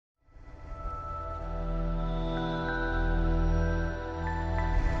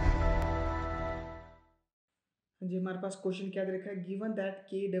जी हमारे पास क्वेश्चन क्या दे रखा है, गिवन दैट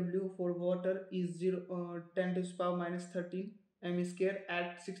के W for water is 10⁻13 m²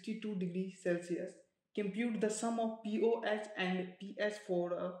 at 62 degree Celsius, compute the sum of POH and PS for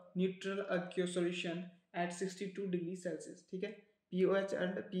a neutral aqueous solution at 62 degree Celsius. ठीक है, POH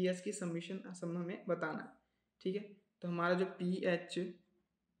and PS की सम हमें बताना है। ठीक है, तो हमारा जो PH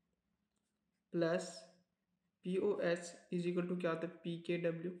plus POH is equal to क्या होता है,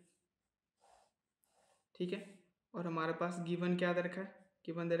 PKW। ठीक है, और हमारे पास गिवन क्या दे रखा है,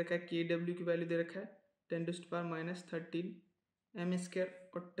 गिवन दे रखा है KW की वैल्यू दे रखा है 10⁻13 m²,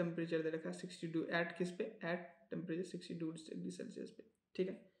 और टेम्परेचर दे रखा है 62 एट किस पे, एट टेम्परेचर 62 डिग्री सेल्सियस पे। ठीक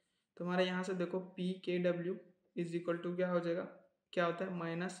है, तो हमारे यहाँ से देखो PKW इज इक्वल टू क्या हो जाएगा, क्या होता है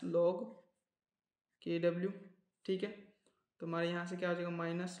माइनस लॉग KW। ठीक है, तो हमारे यहाँ से क्या हो जाएगा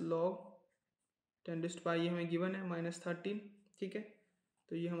माइनस लॉग 10⁻, ये हमें गिवन है -13। ठीक है,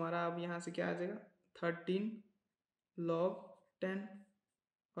 तो ये हमारा अब यहाँ से क्या आ जाएगा 13 log 10,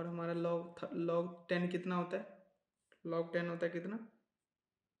 और हमारा log 10 कितना होता है, log 10 होता है कितना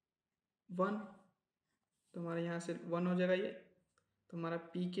 1, तो हमारे यहाँ से 1 हो जाएगा ये, तो हमारा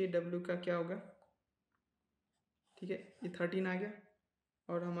PKW का क्या होगा। ठीक है, ये 13 आ गया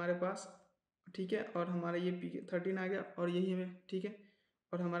और हमारे पास, ठीक है, और हमारा ये PK13 आ गया और यही हमें, ठीक है,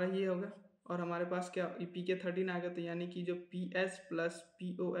 और हमारा ये होगा, और हमारे पास क्या ये PK13 आ गया, तो यानी कि जो PS प्लस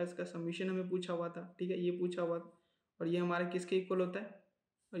POS का समीशन हमें पूछा हुआ था। ठीक है, ये पूछा हुआ था, और ये हमारा किसके इक्वल होता है,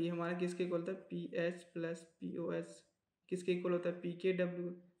 और ये हमारा किसके इक्वल होता है PS प्लस POS किसके इक्वल होता है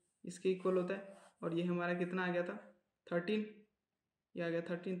PKW इसके इक्वल होता है, और ये हमारा कितना आ गया था 13, ये आ गया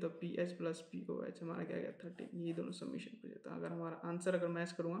 13, तो PS प्लस POH हमारा क्या आ गया 13। ये दोनों समीशन पूछा था। अगर हमारा आंसर अगर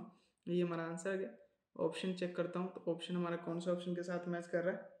मैच करूँगा, ये हमारा आंसर आ गया। ऑप्शन चेक करता हूँ, तो ऑप्शन हमारा कौन सा ऑप्शन के साथ मैच कर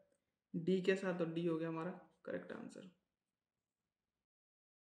रहा है, डी के साथ, तो डी हो गया हमारा करेक्ट आंसर।